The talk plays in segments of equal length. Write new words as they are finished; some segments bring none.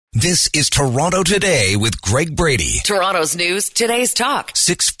This is Toronto Today with Greg Brady. Toronto's news, today's talk.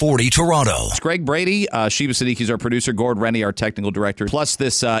 640 Toronto. It's Greg Brady. Sheba Siddiqui is our producer. Gord Rennie, our technical director. Plus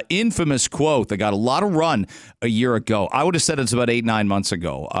this infamous quote that got a lot of run a year ago. I would have said it's about 8-9 months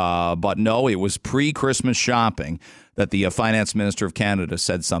ago. But no, it was pre-Christmas shopping that the finance minister of Canada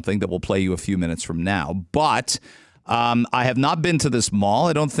said something that will play you a few minutes from now. But I have not been to this mall,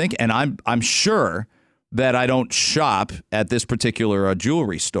 I don't think, and I'm sure that I don't shop at this particular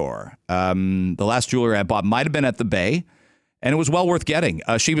jewelry store. The last jewelry I bought might have been at the Bay, and it was well worth getting.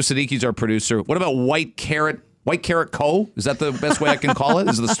 Sheba Siddiqui is our producer. What about White Carrot Co.? Is that the best way I can call it?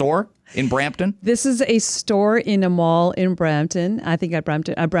 Is the store in Brampton? This is a store in a mall in Brampton, I think at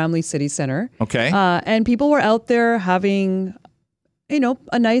Bramley City Centre. Okay. And people were out there having,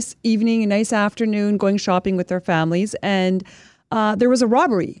 a nice evening, a nice afternoon, going shopping with their families. And there was a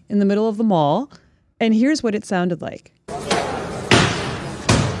robbery in the middle of the mall. And here's what it sounded like.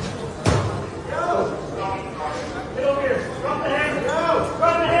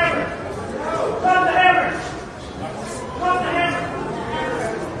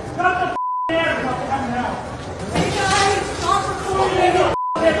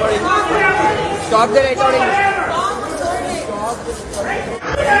 Stop the recording.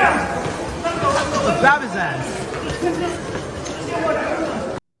 Grab his ass.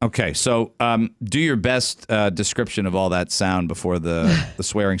 Okay, so do your best description of all that sound before the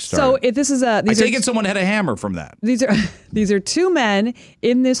swearing started. So this is I take it someone had a hammer from that. These are two men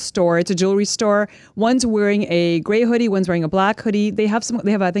in this store. It's a jewelry store. One's wearing a gray hoodie. One's wearing a black hoodie. They have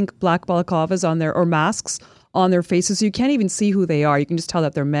I think black balaclavas on their or masks on their faces, so you can't even see who they are. You can just tell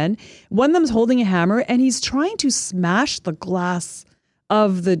that they're men. One of them's holding a hammer and he's trying to smash the glass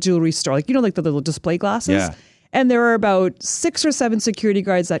of the jewelry store, like the little display glasses. Yeah. And there are about 6 or 7 security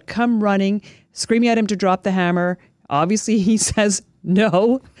guards that come running, screaming at him to drop the hammer. Obviously, he says,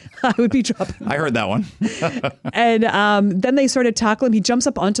 no, I would be dropping. I heard that one. And then they sort of tackle him. He jumps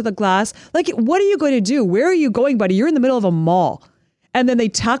up onto the glass. Like, what are you going to do? Where are you going, buddy? You're in the middle of a mall. And then they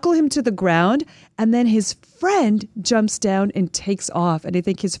tackle him to the ground. And then his friend jumps down and takes off. And I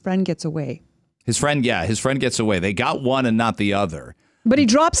think his friend gets away. His friend gets away. They got one and not the other. But he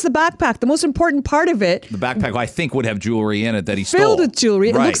drops the backpack. The most important part of it. The backpack, I think, would have jewelry in it that he stole. Filled with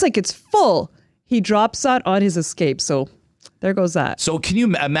jewelry. Right. It looks like it's full. He drops that on his escape. So there goes that. So can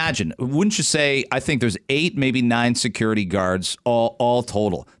you imagine, wouldn't you say, I think there's 8, maybe 9 security guards all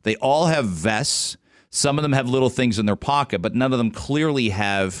total. They all have vests. Some of them have little things in their pocket, but none of them clearly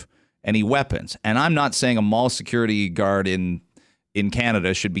have any weapons. And I'm not saying a mall security guard in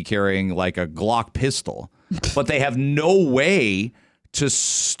Canada should be carrying like a Glock pistol, but they have no way to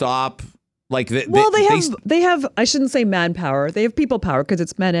stop. Like they have. I shouldn't say manpower. They have people power because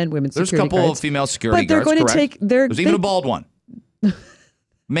it's men and women. There's security a couple guards. of female security but they're guards. Going to take. There's even a bald one,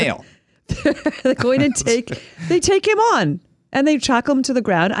 male. They're going to take. They take him on and they shackle him to the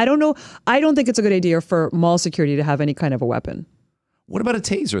ground. I don't know. I don't think it's a good idea for mall security to have any kind of a weapon. What about a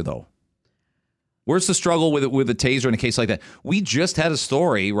taser though? Where's the struggle with a taser in a case like that? We just had a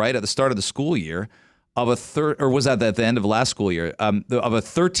story right at the start of the school year of was that at the end of last school year, of a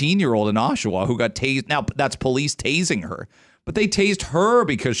 13-year-old in Oshawa who got tased. Now, that's police tasing her. But they tased her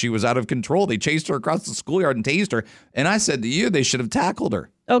because she was out of control. They chased her across the schoolyard and tased her. And I said to you, they should have tackled her.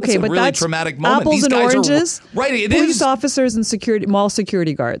 Okay, that's but a really that's traumatic moment. apples These and guys oranges. Right, it police is. officers and mall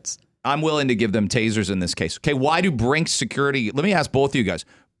security guards. I'm willing to give them tasers in this case. Okay, why do Brinks security... Let me ask both of you guys.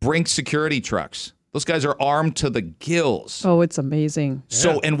 Brinks security trucks. Those guys are armed to the gills. Oh, it's amazing.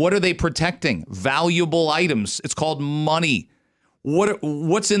 So, and what are they protecting? Valuable items. It's called money.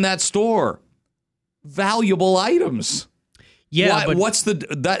 What's in that store? Valuable items. Yeah, but what's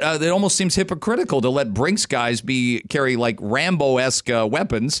it almost seems hypocritical to let Brinks guys carry like Rambo-esque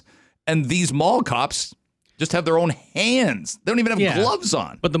weapons, and these mall cops just have their own hands. They don't even have gloves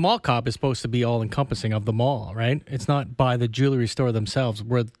on. But the mall cop is supposed to be all-encompassing of the mall, right? It's not by the jewelry store themselves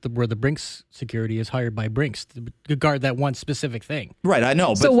where the Brinks security is hired by Brinks to guard that one specific thing. Right, I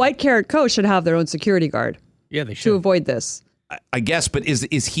know. So White Carrot Co. should have their own security guard. Yeah, they should. To avoid this. I guess, but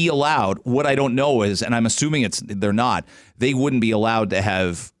is he allowed? What I don't know is, and I'm assuming they're not, they wouldn't be allowed to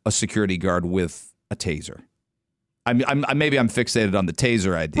have a security guard with a taser. Maybe I'm fixated on the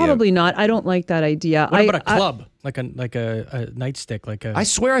taser idea. Probably not. I don't like that idea. What about a club, like a nightstick, I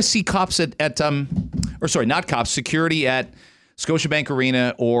swear I see cops not cops, security at Scotiabank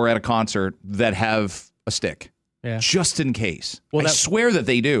Arena or at a concert that have a stick. Yeah. Just in case. Well, I swear that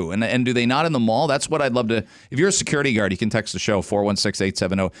they do. And do they not in the mall? That's what I'd love to. If you're a security guard, you can text the show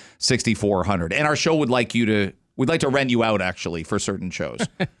 416-870-6400. And our show we'd like to rent you out actually for certain shows.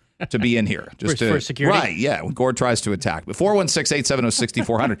 to be in here. Just for security? Right, yeah, when Gord tries to attack. But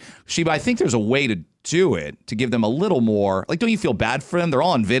 416-870-6400. Sheba, I think there's a way to do it, to give them a little more. Like, don't you feel bad for them? They're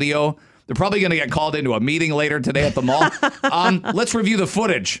all on video. They're probably going to get called into a meeting later today at the mall. Let's review the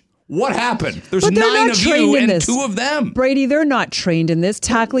footage. What happened? There's 9 of you and 2 of them. Brady, they're not trained in this.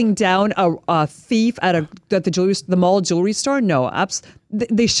 Tackling down a thief at the mall jewelry store? No,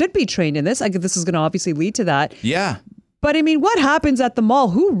 they should be trained in this. This is going to obviously lead to that. Yeah. But I mean, what happens at the mall?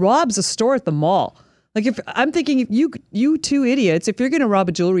 Who robs a store at the mall? Like, if I'm thinking, if you two idiots, if you're going to rob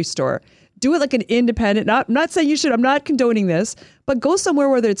a jewelry store, do it like an independent. I'm not saying you should. I'm not condoning this, but go somewhere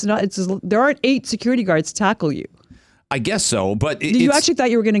where there aren't 8 security guards to tackle you. I guess so, but you actually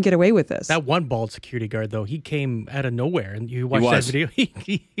thought you were going to get away with this. That one bald security guard, though, he came out of nowhere, and you watched that video.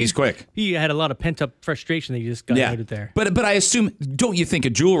 He's quick. He had a lot of pent up frustration that he just got out of there. But I assume, don't you think a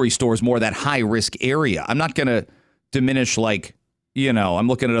jewelry store is more that high risk area? I'm not going to diminish, like, I'm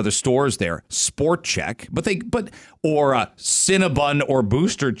looking at other stores there. Sport Check, or Cinnabon or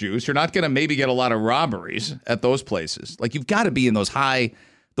Booster Juice. You're not going to maybe get a lot of robberies at those places. Like, you've got to be in those high.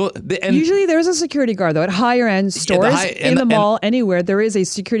 And usually there's a security guard, though, at higher end stores, in the mall, anywhere, there is a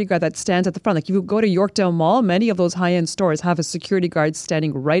security guard that stands at the front. Like, if you go to Yorkdale Mall, many of those high end stores have a security guard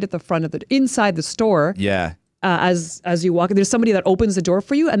standing right at the front of inside the store. Yeah. As you walk, there's somebody that opens the door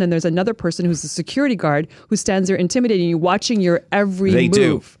for you, and then there's another person who's the security guard who stands there intimidating you, watching your every move. They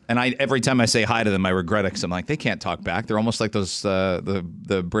do, and every time I say hi to them, I regret it because I'm like, they can't talk back. They're almost like those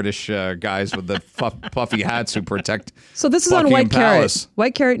the British guys with the puffy hats who protect. So this is Buckingham on White Palace. Carrot.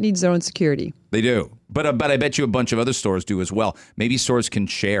 White Carrot needs their own security. They do, but I bet you a bunch of other stores do as well. Maybe stores can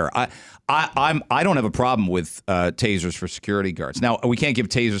share. I don't have a problem with tasers for security guards. Now, we can't give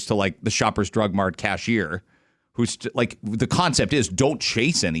tasers to like the Shoppers Drug Mart cashier. Who's like, the concept is don't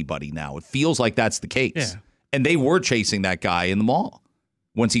chase anybody now. It feels like that's the case. Yeah. And they were chasing that guy in the mall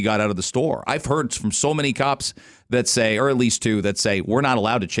once he got out of the store. I've heard from so many cops that say, or at least 2 that say, we're not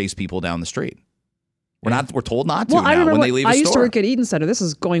allowed to chase people down the street. We're told not to now when they leave a store. I used to work at Eaton Center. This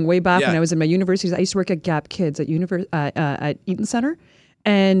is going way back when I was in my universities. I used to work at Gap Kids at Eaton Center.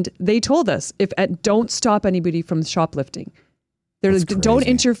 And they told us, don't stop anybody from shoplifting. They're like, don't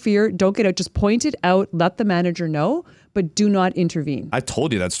interfere, don't get out, just point it out, let the manager know, but do not intervene. I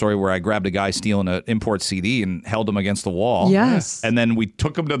told you that story where I grabbed a guy stealing an import CD and held him against the wall. Yes. And then we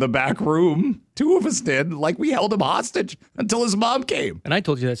took him to the back room. 2 of us did. Like, we held him hostage until his mom came. And I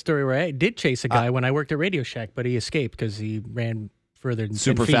told you that story where I did chase a guy when I worked at Radio Shack, but he escaped because he ran further than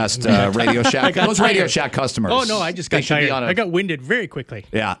super 10 fast Radio Shack. Those Radio Shack customers. Oh, no, I just got tired. I got winded very quickly.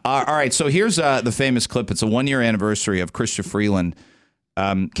 Yeah. All right. So here's the famous clip. It's a 1-year anniversary of Chrystia Freeland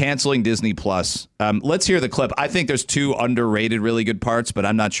canceling Disney Plus. Let's hear the clip. I think there's 2 underrated, really good parts, but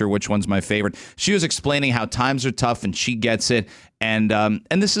I'm not sure which one's my favorite. She was explaining how times are tough and she gets it. And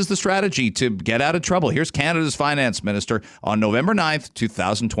this is the strategy to get out of trouble. Here's Canada's finance minister on November 9th,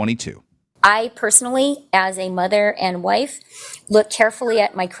 2022. I personally, as a mother and wife, look carefully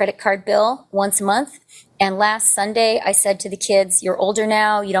at my credit card bill once a month. And last Sunday, I said to the kids, you're older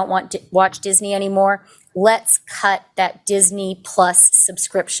now, you don't want to watch Disney anymore. Let's cut that Disney Plus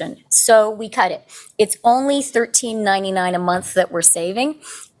subscription. So we cut it. It's only $13.99 a month that we're saving,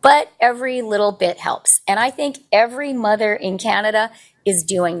 but every little bit helps. And I think every mother in Canada is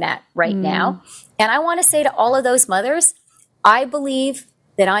doing that right now. And I want to say to all of those mothers, I believe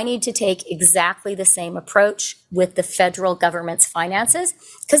that I need to take exactly the same approach with the federal government's finances,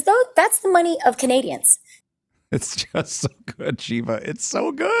 because that's the money of Canadians. It's just so good, Sheba. It's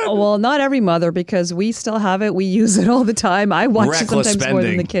so good. Oh, well, not every mother, because we still have it. We use it all the time. I watch it sometimes more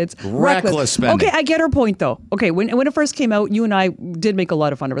than the kids. Reckless spending. Okay, I get her point, though. Okay, when it first came out, you and I did make a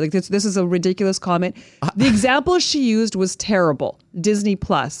lot of fun of it. Like, this is a ridiculous comment. The example she used was terrible. Disney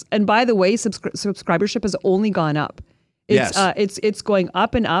Plus. And by the way, subscribership has only gone up. It's going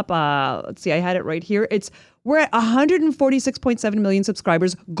up and up. Let's see, I had it right here. We're at 146.7 million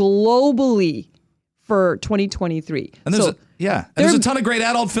subscribers globally for 2023. And there's a ton of great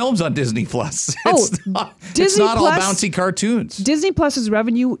adult films on Disney Plus. It's not all bouncy cartoons. Disney Plus's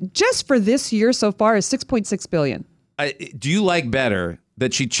revenue just for this year so far is $6.6 billion. Do you like better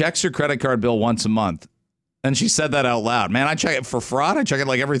that she checks her credit card bill once a month? And she said that out loud. Man, I check it for fraud. I check it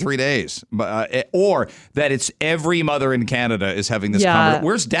like every 3 days. Or that it's every mother in Canada is having this conversation.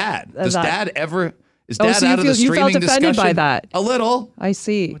 Where's Dad? Is Dad out of the streaming discussion? You felt offended by that. A little. I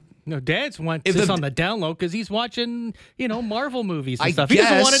see. No, Dad's wants this on the down low because he's watching, Marvel movies and stuff. Guess. He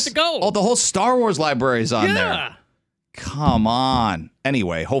doesn't want it to go. Oh, the whole Star Wars library is on there. Come on.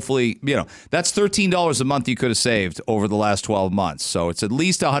 Anyway, hopefully, that's $13 a month you could have saved over the last 12 months. So it's at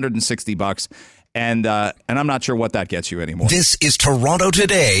least $160. And I'm not sure what that gets you anymore. This is Toronto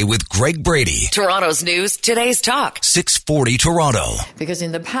Today with Greg Brady. Toronto's news, today's talk. 640 Toronto. Because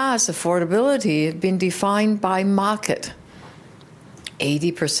in the past, affordability had been defined by market.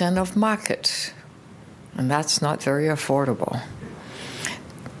 80% of market. And that's not very affordable.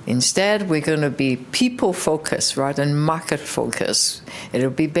 Instead, we're going to be people-focused rather than market-focused. It'll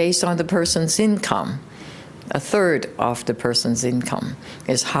be based on the person's income. A third of the person's income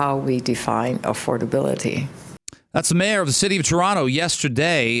is how we define affordability. That's the mayor of the city of Toronto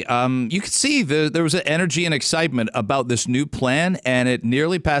yesterday. You could see there was an energy and excitement about this new plan, and it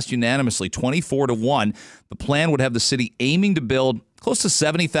nearly passed unanimously, 24-1. The plan would have the city aiming to build close to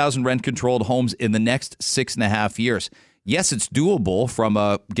 70,000 rent-controlled homes in the next 6.5 years. Yes, it's doable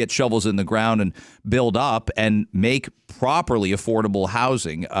from get shovels in the ground and build up and make properly affordable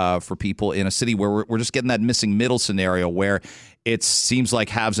housing for people in a city where we're just getting that missing middle scenario where it seems like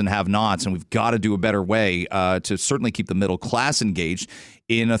haves and have-nots, and we've got to do a better way to certainly keep the middle class engaged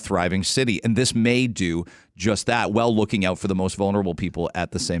in a thriving city. And this may do just that, while looking out for the most vulnerable people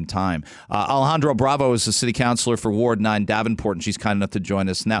at the same time. Alejandra Bravo is the city councillor for Ward 9 Davenport, and she's kind enough to join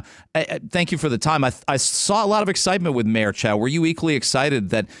us now. Thank you for the time. I saw a lot of excitement with Mayor Chow. Were you equally excited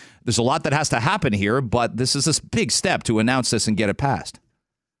that there's a lot that has to happen here, but this is a big step to announce this and get it passed?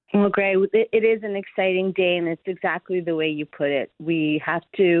 Well, Greg, it is an exciting day, and it's exactly the way you put it. We have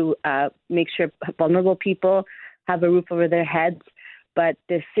to make sure vulnerable people have a roof over their heads. But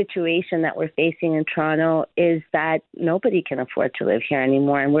the situation that we're facing in Toronto is that nobody can afford to live here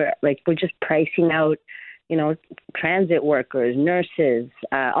anymore, and we're just pricing out, transit workers, nurses,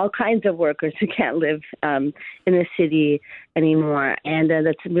 all kinds of workers who can't live in the city anymore, and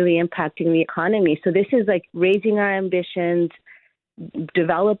that's really impacting the economy. So this is like raising our ambitions,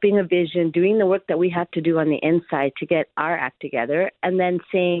 developing a vision, doing the work that we have to do on the inside to get our act together, and then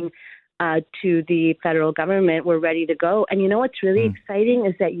saying to the federal government, we're ready to go. And you know what's really exciting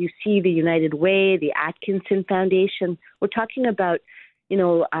is that you see the United Way, the Atkinson Foundation. We're talking about,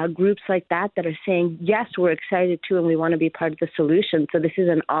 groups like that are saying, yes, we're excited too, and we want to be part of the solution. So this is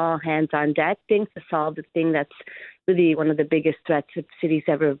an all hands on deck thing to solve the thing that's really one of the biggest threats that cities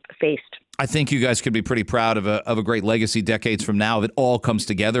ever faced. I think you guys could be pretty proud of a great legacy decades from now if it all comes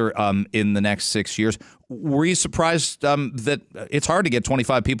together in the next 6 years. Were you surprised that it's hard to get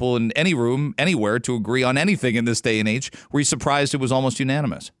 25 people in any room, anywhere, to agree on anything in this day and age? Were you surprised it was almost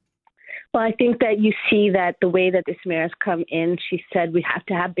unanimous? Well, I think that you see that the way that this mayor has come in, she said we have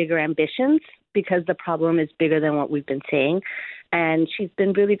to have bigger ambitions because the problem is bigger than what we've been saying. And she's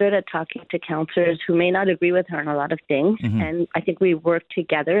been really good at talking to councillors who may not agree with her on a lot of things. Mm-hmm. And I think we work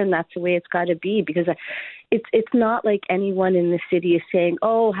together, and that's the way it's got to be, because it's not like anyone in the city is saying,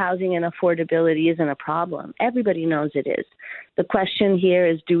 oh, housing and affordability isn't a problem. Everybody knows it is. The question here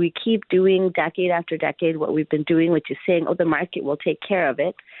is, do we keep doing decade after decade what we've been doing, which is saying, oh, the market will take care of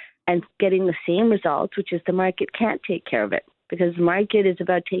it, and getting the same results, which is the market can't take care of it, because the market is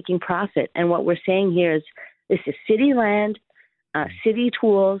about taking profit. And what we're saying here is this is city land, city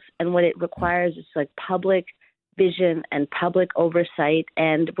tools, and what it requires is like public vision and public oversight.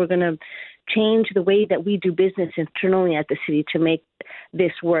 And we're going to change the way that we do business internally at the city to make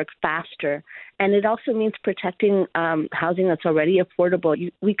this work faster. And it also means protecting housing that's already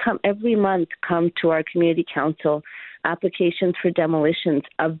affordable. We come every month to our community council applications for demolitions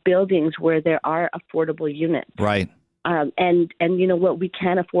of buildings where there are affordable units. Right. And you know what, we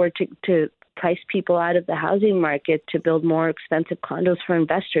can't afford to price people out of the housing market to build more expensive condos for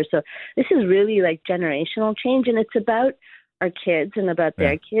investors. So this is really like generational change, and it's about our kids and about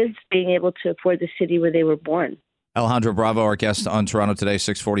their kids being able to afford the city where they were born. Alejandra Bravo, our guest on Toronto Today,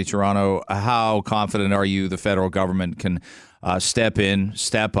 640 Toronto. How confident are you the federal government can step in,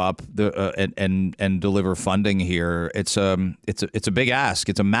 step up, and deliver funding here? It's a big ask.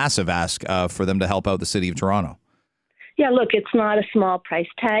 It's a massive ask for them to help out the city of Toronto. Yeah, look, it's not a small price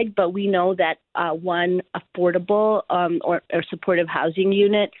tag, but we know that one affordable or supportive housing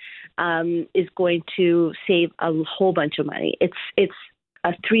unit is going to save a whole bunch of money. It's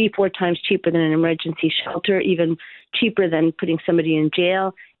 3-4 times cheaper than an emergency shelter, even cheaper than putting somebody in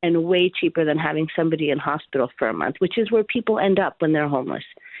jail, and way cheaper than having somebody in hospital for a month, which is where people end up when they're homeless.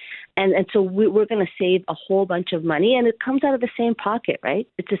 And so we're going to save a whole bunch of money, and it comes out of the same pocket, right?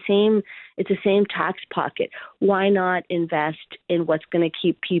 It's the same tax pocket. Why not invest in what's going to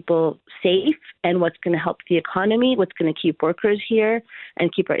keep people safe and what's going to help the economy, what's going to keep workers here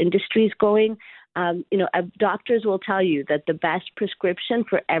and keep our industries going? Doctors will tell you that the best prescription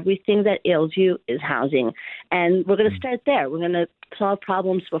for everything that ails you is housing. And we're going to start there. We're going to solve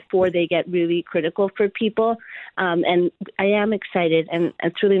problems before they get really critical for people. And I am excited, and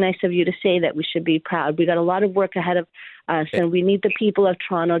it's really nice of you to say that we should be proud. We got a lot of work ahead of us, and we need the people of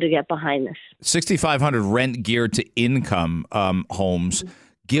Toronto to get behind this. 6,500 rent geared to income homes.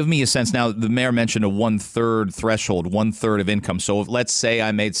 Give me a sense. Now, the mayor mentioned a 1/3 threshold, 1/3 of income. So let's say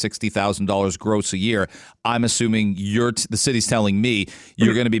I made $60,000 gross a year. I'm assuming the city's telling me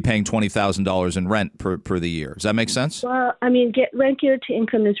you're going to be paying $20,000 in rent per the year. Does that make sense? Well, rent geared to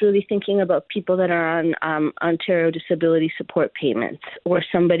income is really thinking about people that are on Ontario disability support payments, or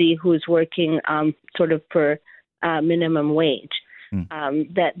somebody who's working sort of for minimum wage.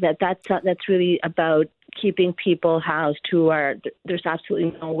 That's really about keeping people housed who are, there's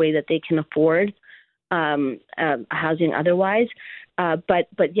absolutely no way that they can afford housing otherwise. But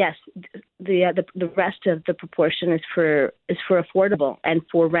yes, the rest of the proportion is for affordable and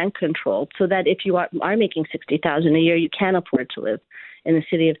for rent control, so that if you are making $60,000 a year, you can afford to live in the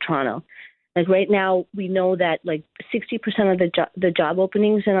city of Toronto. Like right now, we know that like 60% of the job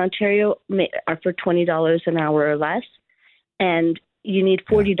openings in Ontario are for $20 an hour or less, and you need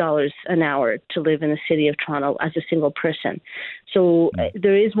 $40 an hour to live in the city of Toronto as a single person. So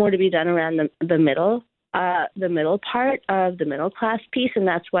there is more to be done around the middle part of the middle class piece, and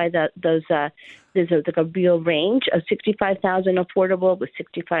that's why there's a real range of $65,000 affordable, with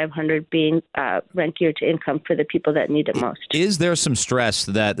 $6,500 being rent geared to income for the people that need it most. Is there some stress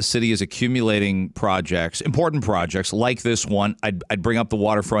that the city is accumulating projects, important projects like this one? I'd bring up the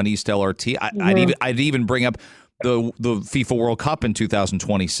Waterfront East LRT. I'd even bring up the FIFA World Cup in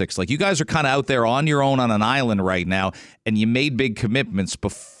 2026. Like, you guys are kind of out there on your own on an island right now, and you made big commitments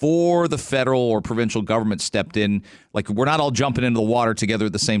before the federal or provincial government stepped in. Like, we're not all jumping into the water together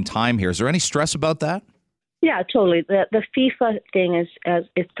at the same time here. Is there any stress about that? Yeah, totally. The FIFA thing is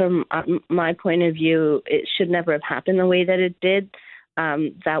from my point of view, it should never have happened the way that it did.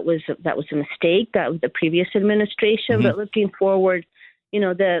 That was a mistake. That was the previous administration. Mm-hmm. But looking forward, you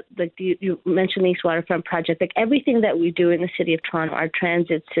mentioned the East Waterfront project. Like, everything that we do in the city of Toronto, our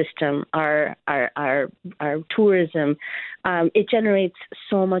transit system, our tourism, it generates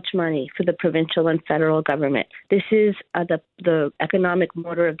so much money for the provincial and federal government. This is the economic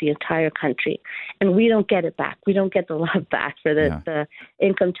motor of the entire country, and we don't get it back. We don't get the love back for the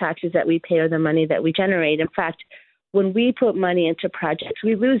income taxes that we pay or the money that we generate. In fact, when we put money into projects,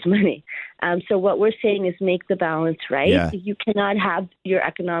 we lose money. So what we're saying is make the balance right. Yeah. You cannot have your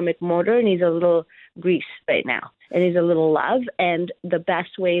economic motor needs a little grease right now. It needs a little love. And the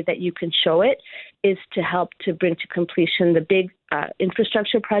best way that you can show it is to help to bring to completion the big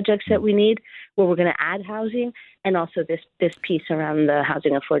infrastructure projects that we need, where we're going to add housing, and also this piece around the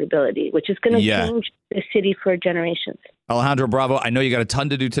housing affordability, which is going to change the city for generations. Alejandra Bravo, I know you got a ton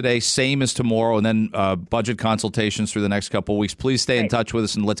to do today, same as tomorrow, and then budget consultations through the next couple of weeks. Please stay in touch with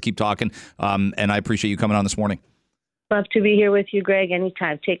us, and let's keep talking. And I appreciate you coming on this morning. Love to be here with you, Greg,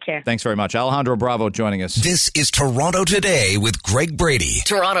 anytime. Take care. Thanks very much. Alejandra Bravo joining us. This is Toronto Today with Greg Brady.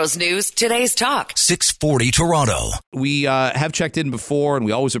 Toronto's news, today's talk. 640 Toronto. We have checked in before, and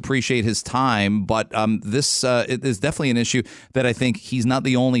we always appreciate his time, but this is definitely an issue that I think he's not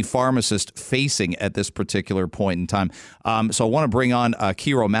the only pharmacist facing at this particular point in time. So I want to bring on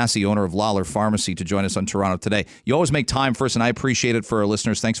Kyro Maseh, owner of Lawlor Pharmacy, to join us on Toronto Today. You always make time for us, and I appreciate it for our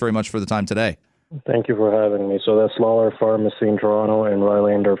listeners. Thanks very much for the time today. Thank you for having me. So that's Lawlor Pharmacy in Toronto and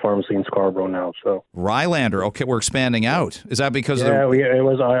Rylander Pharmacy in Scarborough now. So Rylander, okay, we're expanding out. Is that because I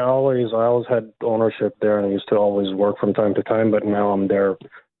always had ownership there, and I used to always work from time to time. But now I'm there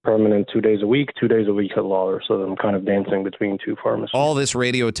permanent 2 days a week at Lawlor. So I'm kind of dancing between two pharmacies. All this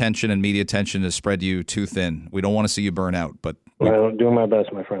radio attention and media attention has spread you too thin. We don't want to see you burn out, but. I'm doing my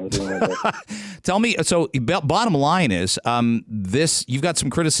best, my friend. Doing my best. Tell me, so bottom line is, you've got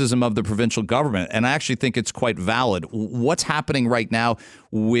some criticism of the provincial government, and I actually think it's quite valid. What's happening right now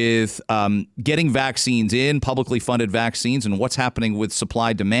with getting vaccines in, publicly funded vaccines, and what's happening with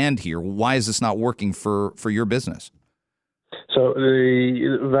supply demand here? Why is this not working for your business? So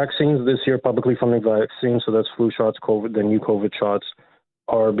the vaccines this year, publicly funded vaccines, so that's flu shots, the new COVID shots,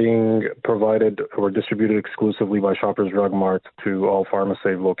 are being provided or distributed exclusively by Shoppers Drug Mart to all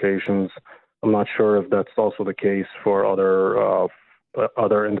PharmaSave locations. I'm not sure if that's also the case for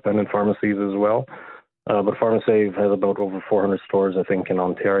other independent pharmacies as well. But PharmaSave has about over 400 stores, I think, in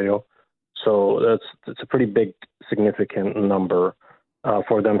Ontario. So it's a pretty big, significant number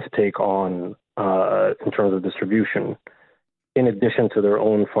for them to take on in terms of distribution, in addition to their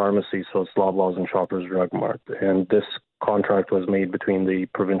own pharmacy, so it's Loblaws and Shoppers Drug Mart. And this contract was made between the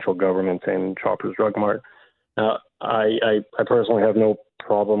provincial government and Shoppers Drug Mart. I personally have no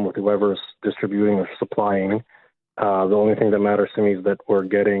problem with whoever's distributing or supplying. The only thing that matters to me is that we're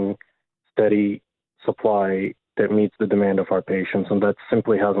getting steady supply that meets the demand of our patients, and that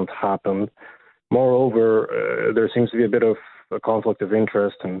simply hasn't happened. Moreover, there seems to be a bit of a conflict of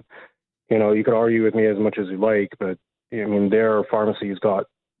interest, and you could argue with me as much as you like, but I mean, their pharmacies got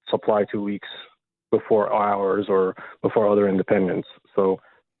supply 2 weeks before ours or before other independents. So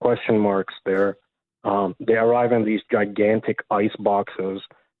question marks there. They arrive in these gigantic ice boxes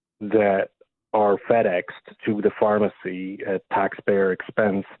that are FedExed to the pharmacy at taxpayer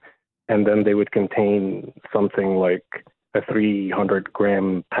expense, and then they would contain something like a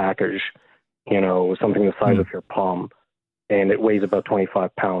 300-gram package, something the size of your palm, and it weighs about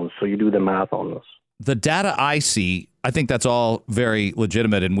 25 pounds. So you do the math on this. The data I see, I think that's all very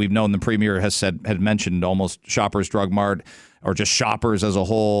legitimate, and we've known the Premier had mentioned almost Shoppers Drug Mart or just Shoppers as a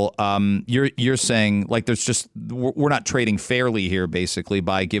whole. You're saying like we're not trading fairly here, basically,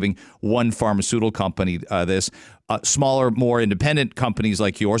 by giving one pharmaceutical company this. Smaller, more independent companies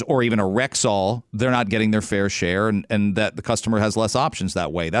like yours, or even a Rexall, they're not getting their fair share, and that the customer has less options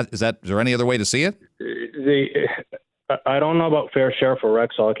that way. Is there any other way to see it? I don't know about fair share for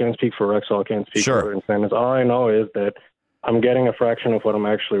Rexall. I can't speak for Rexall. I can't speak for other independents. All I know is that I'm getting a fraction of what I'm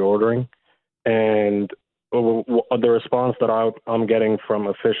actually ordering, and the response that I'm getting from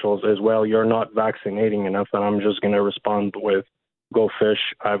officials is, well, you're not vaccinating enough, and I'm just going to respond with, go fish.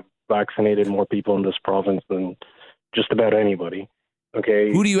 I've vaccinated more people in this province than just about anybody.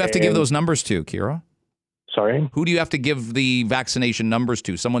 Okay. Who do you have to give those numbers to, Kyro? Sorry? Who do you have to give the vaccination numbers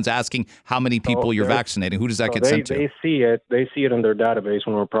to? Someone's asking how many people you're vaccinating. Who does that get sent to? They see it. They see it in their database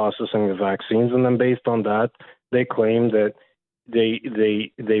when we're processing the vaccines, and then based on that, they claim that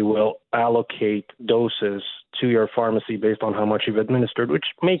they will allocate doses to your pharmacy based on how much you've administered, which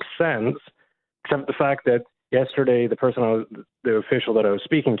makes sense, except the fact that yesterday the official that I was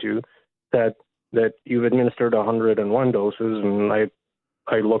speaking to said that you've administered 101 doses, and I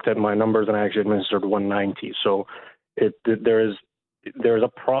looked at my numbers and I actually administered 190. So it's a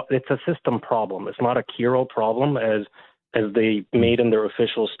system problem. It's not a Kyro problem as they made in their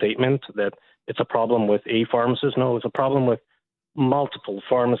official statement that it's a problem with a pharmacist. No, it's a problem with multiple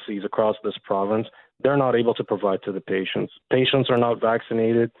pharmacies across this province. They're not able to provide to the patients. Patients are not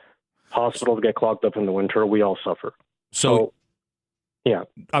vaccinated. Hospitals get clogged up in the winter. We all suffer. So yeah.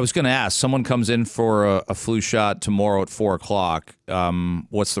 I was going to ask, someone comes in for a flu shot tomorrow at 4:00.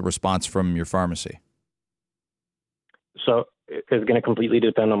 What's the response from your pharmacy? So it's going to completely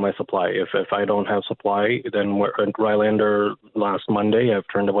depend on my supply. If I don't have supply, then we're at Rylander last Monday, I've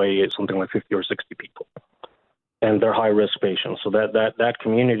turned away something like 50 or 60 people. And they're high-risk patients. So that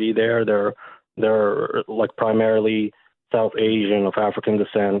community there, they're like primarily South Asian of African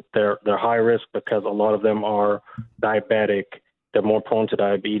descent. They're high risk because a lot of them are diabetic. They're more prone to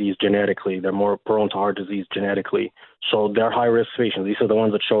diabetes genetically. They're more prone to heart disease genetically. So they're high-risk patients. These are the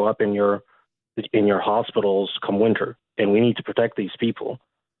ones that show up in your hospitals come winter, and we need to protect these people.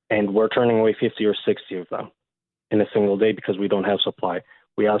 And we're turning away 50 or 60 of them in a single day because we don't have supply.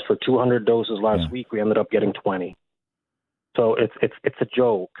 We asked for 200 doses last week. We ended up getting 20. So it's a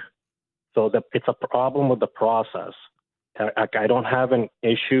joke. So it's a problem with the process. I don't have an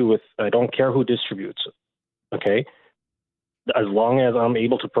issue with. I don't care who distributes it. Okay. As long as I'm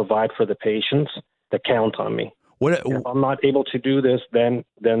able to provide for the patients, they count on me. If I'm not able to do this, then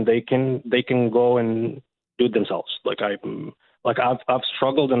they can go and do it themselves. I've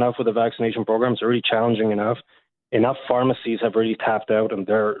struggled enough with the vaccination program. It's already challenging enough. Enough pharmacies have already tapped out, and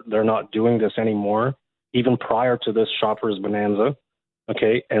they're not doing this anymore. Even prior to this Shoppers bonanza,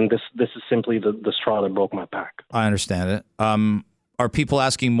 okay, and this is simply the straw that broke my back. I understand it. Are people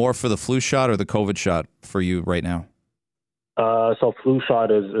asking more for the flu shot or the COVID shot for you right now? So flu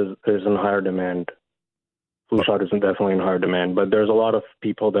shot is in higher demand. Flu shot is definitely in higher demand, but there's a lot of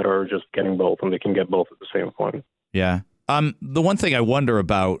people that are just getting both, and they can get both at the same point. Yeah. The one thing I wonder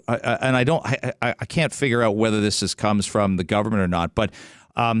about, and I can't figure out whether this comes from the government or not, but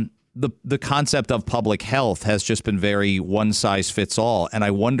the concept of public health has just been very one size fits all. And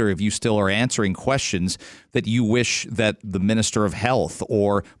I wonder if you still are answering questions that you wish that the Minister of Health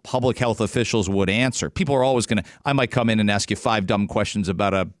or public health officials would answer. People are always I might come in and ask you 5 dumb questions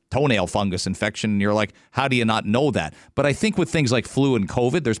about a toenail fungus infection. And you're like, how do you not know that? But I think with things like flu and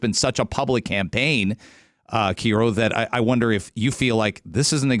COVID, there's been such a public campaign, Kyro, that I wonder if you feel like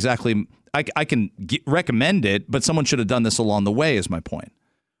this isn't exactly, I can recommend it, but someone should have done this along the way is my point.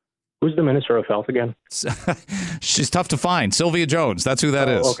 Who's the Minister of Health again? She's tough to find. Sylvia Jones. That's who that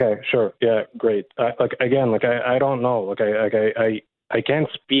is. Okay, sure. Yeah, great. I don't know. I can't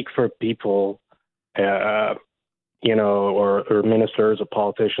speak for people, or ministers or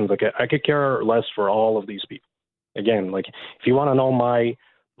politicians. I could care less for all of these people. Again, if you want to know my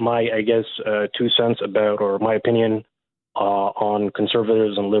 2 cents about, or my opinion on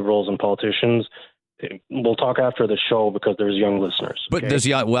conservatives and liberals and politicians, we'll talk after the show because there's young listeners. But there's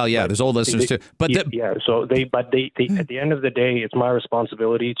there's old listeners too. But at the end of the day, it's my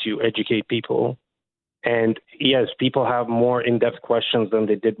responsibility to educate people. And yes, people have more in-depth questions than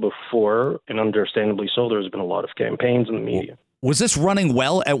they did before, and understandably so. There's been a lot of campaigns in the media. Was this running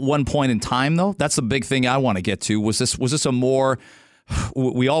well at one point in time, though? That's the big thing I want to get to. Was this a more?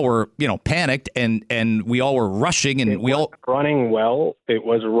 We all were, panicked and we all were rushing, and we all running well. It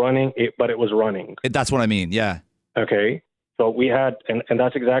was running, but it was running. That's what I mean. Yeah. Okay. So we had, and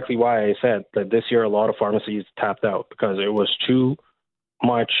that's exactly why I said that this year a lot of pharmacies tapped out because it was too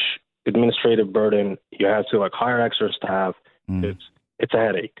much administrative burden. You had to hire extra staff. It's a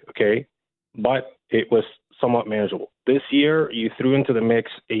headache. Okay. But it was somewhat manageable. This year you threw into the mix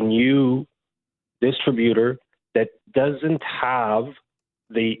a new distributor that doesn't have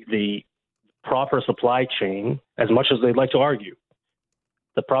the proper supply chain, as much as they'd like to argue,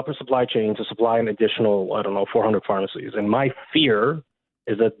 the proper supply chain to supply an additional, 400 pharmacies. And my fear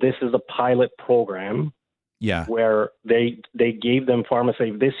is that this is a pilot program where they gave them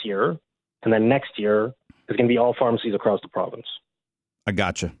PharmaSave this year, and then next year it's going to be all pharmacies across the province. I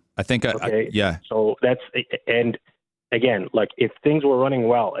gotcha. I think, So that's, and again, if things were running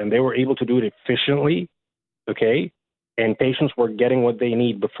well and they were able to do it efficiently, okay, and patients were getting what they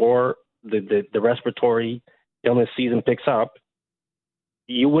need before the respiratory illness season picks up,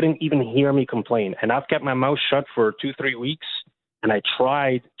 you wouldn't even hear me complain. And I've kept my mouth shut for 2-3 weeks, and I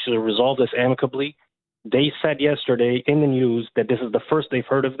tried to resolve this amicably. They said yesterday in the news that this is the first they've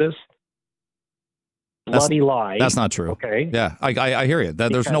heard of this. Bloody lie. That's not true. Okay. Yeah, I hear you.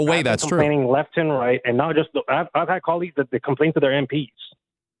 There's no way that's true. Complaining left and right, and not just I've had colleagues that they complain to their MPs.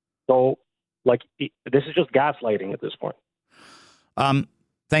 So, this is just gaslighting at this point.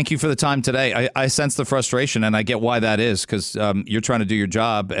 Thank you for the time today. I sense the frustration, and I get why that is, because you're trying to do your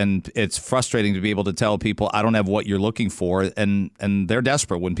job, and it's frustrating to be able to tell people, I don't have what you're looking for, and they're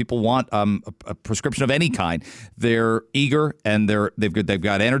desperate. When people want a prescription of any kind, they're eager, and they've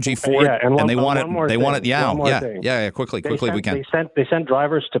got energy for it, and they want it. Yeah. Quickly, we can. They sent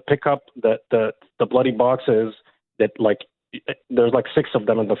drivers to pick up the bloody boxes that there's 6 of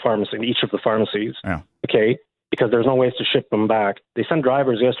them in the pharmacy, in each of the pharmacies. Yeah. Okay. Because there's no ways to ship them back. They sent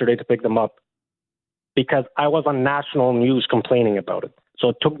drivers yesterday to pick them up because I was on national news complaining about it. So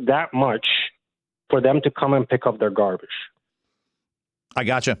it took that much for them to come and pick up their garbage. I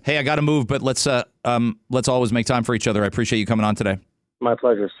gotcha. Hey, I got to move, but let's always make time for each other. I appreciate you coming on today. My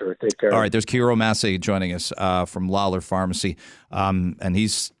pleasure, sir. Take care. All right, there's Kyro Maseh joining us from Lawlor Pharmacy, and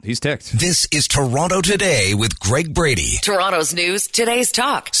he's ticked. This is Toronto Today with Greg Brady. Toronto's news, today's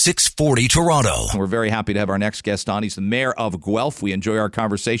talk. 640 Toronto. We're very happy to have our next guest on. He's the mayor of Guelph. We enjoy our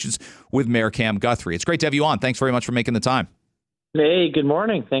conversations with Mayor Cam Guthrie. It's great to have you on. Thanks very much for making the time. Hey, good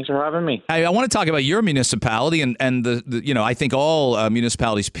morning. Thanks for having me. I want to talk about your municipality and the I think all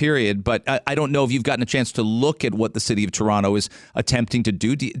municipalities, period. But I don't know if you've gotten a chance to look at what the city of Toronto is attempting to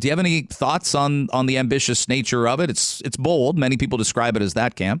do. Do you have any thoughts on the ambitious nature of it? It's bold. Many people describe it as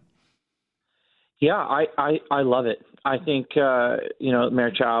that, Cam. Yeah, I love it. I think,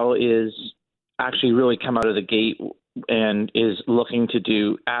 Mayor Chow is actually really come out of the gate and is looking to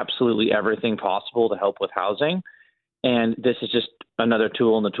do absolutely everything possible to help with housing. And this is just another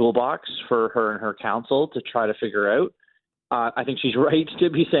tool in the toolbox for her and her council to try to figure out. I think she's right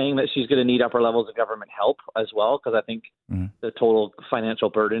to be saying that she's going to need upper levels of government help as well, because I think the total financial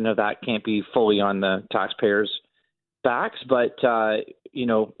burden of that can't be fully on the taxpayers' backs. But,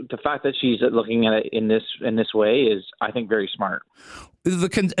 the fact that she's looking at it in this way is, I think, very smart.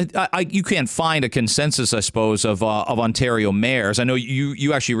 You can't find a consensus, I suppose, of Ontario mayors. I know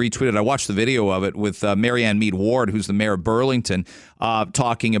you actually retweeted. I watched the video of it with Marianne Mead Ward, who's the mayor of Burlington,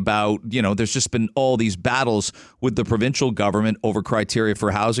 talking about, there's just been all these battles with the provincial government over criteria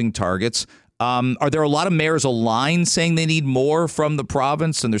for housing targets. Are there a lot of mayors aligned saying they need more from the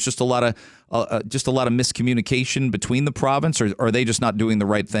province, and there's just a lot of miscommunication between the province, or are they just not doing the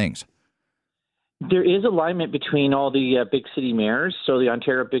right things? There is alignment between all the big city mayors. So the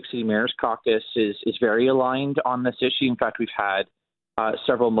Ontario Big City Mayors Caucus is very aligned on this issue. In fact, we've had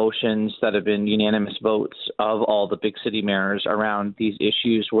several motions that have been unanimous votes of all the big city mayors around these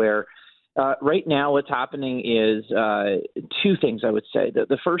issues where Right now, what's happening is two things, I would say.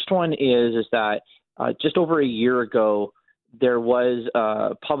 The first one is that just over a year ago, there was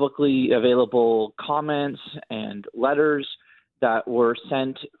publicly available comments and letters that were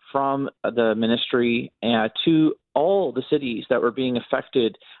sent from the ministry to all the cities that were being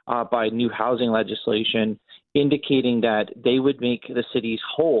affected by new housing legislation, indicating that they would make the cities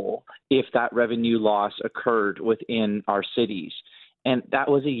whole if that revenue loss occurred within our cities. And that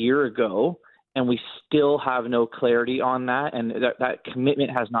was a year ago, and we still have no clarity on that, and that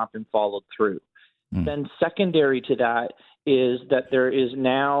commitment has not been followed through. Then secondary to that is that there is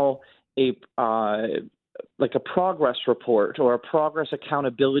now a progress report or a progress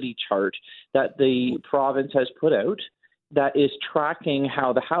accountability chart that the province has put out that is tracking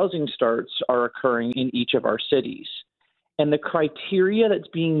how the housing starts are occurring in each of our cities. And the criteria that's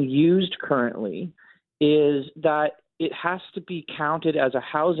being used currently is that it has to be counted as a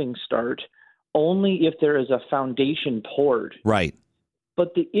housing start only if there is a foundation poured. Right.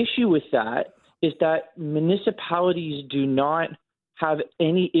 But the issue with that is that municipalities do not have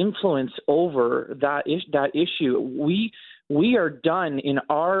any influence over that issue. We are done in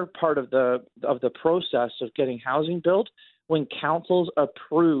our part of the process of getting housing built when councils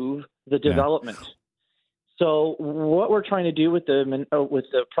approve the development. So what we're trying to do with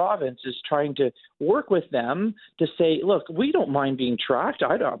the province is trying to work with them to say, look, we don't mind being tracked.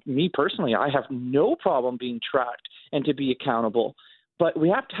 Me personally, I have no problem being tracked and to be accountable. But we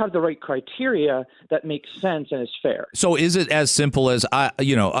have to have the right criteria that makes sense and is fair. So is it as simple as,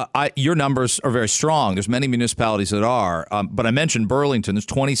 your numbers are very strong. There's many municipalities that are. But I mentioned Burlington. There's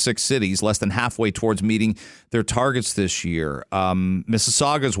 26 cities, less than halfway towards meeting their targets this year.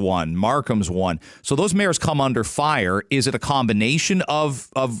 Mississauga's one. Markham's one. So those mayors come under fire. Is it a combination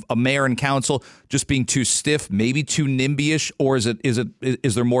of a mayor and council just being too stiff, maybe too NIMBY-ish, or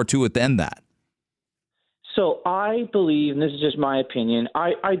is there more to it than that? So I believe, and this is just my opinion,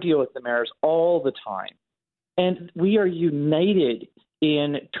 I deal with the mayors all the time, and we are united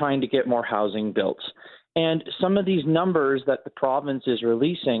in trying to get more housing built. And some of these numbers that the province is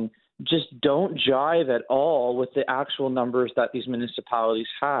releasing just don't jive at all with the actual numbers that these municipalities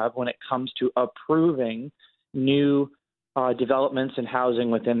have when it comes to approving new developments and housing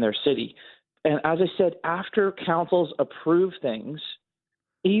within their city. And as I said, after councils approve things,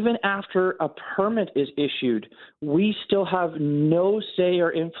 even after a permit is issued, we still have no say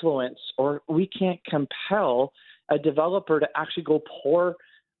or influence, or we can't compel a developer to actually go pour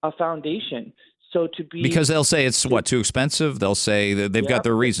a foundation. So because they'll say it's too expensive. They'll say that they've got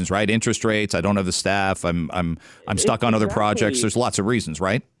their reasons, right? Interest rates. I don't have the staff. I'm stuck on other projects. There's lots of reasons,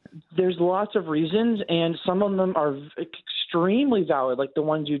 right? There's lots of reasons, and some of them are extremely valid, like the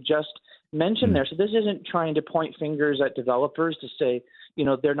ones you just mentioned there. So this isn't trying to point fingers at developers to say,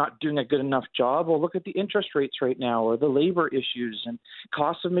 they're not doing a good enough job. Well, look at the interest rates right now, or the labor issues and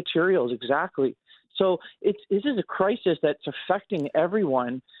costs of materials. Exactly. So this is a crisis that's affecting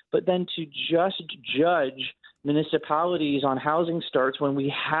everyone, but then to just judge municipalities on housing starts when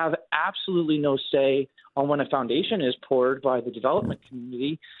we have absolutely no say on when a foundation is poured by the development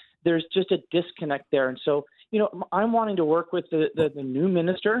community, there's just a disconnect there. And so, I'm wanting to work with the new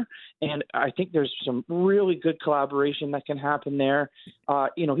minister, and I think there's some really good collaboration that can happen there.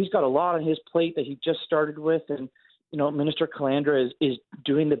 He's got a lot on his plate that he just started with, and, Minister Calandra is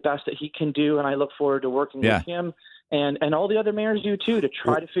doing the best that he can do, and I look forward to working with him. And all the other mayors do too, to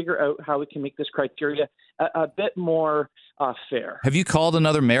try to figure out how we can make this criteria a bit more fair. Have you called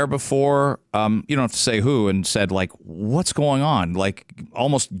another mayor before? You don't have to say who, and said, what's going on?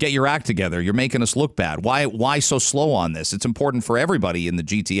 Almost get your act together. You're making us look bad. Why so slow on this? It's important for everybody in the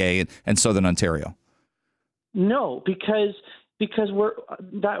GTA and Southern Ontario. No, because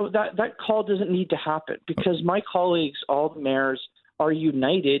that call doesn't need to happen, because my colleagues, all the mayors, are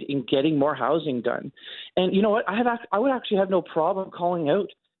united in getting more housing done. And you know what? I would actually have no problem calling out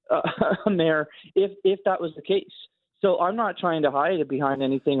a mayor if that was the case. So I'm not trying to hide it behind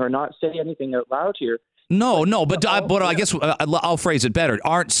anything or not say anything out loud here. No, but I guess I'll phrase it better.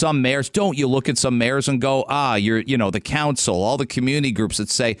 Aren't some mayors? Don't you look at some mayors and go, you're, the council, all the community groups that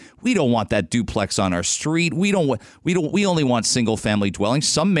say we don't want that duplex on our street. We only want single family dwellings.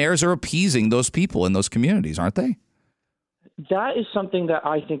 Some mayors are appeasing those people in those communities, aren't they? That is something that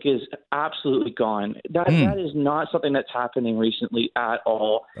I think is absolutely gone. That is not something that's happening recently at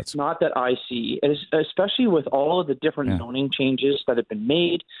all. It's not that I see, especially with all of the different zoning changes that have been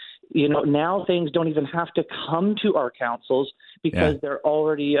made. Now things don't even have to come to our councils because they're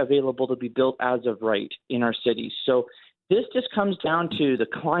already available to be built as of right in our cities. So this just comes down to the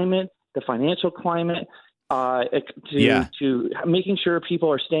climate, the financial climate, to making sure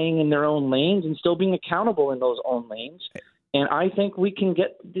people are staying in their own lanes and still being accountable in those own lanes. And I think we can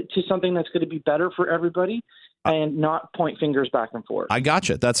get to something that's going to be better for everybody and not point fingers back and forth. I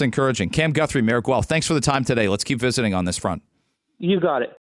gotcha. That's encouraging. Cam Guthrie, Mayor of Guelph, thanks for the time today. Let's keep visiting on this front. You got it.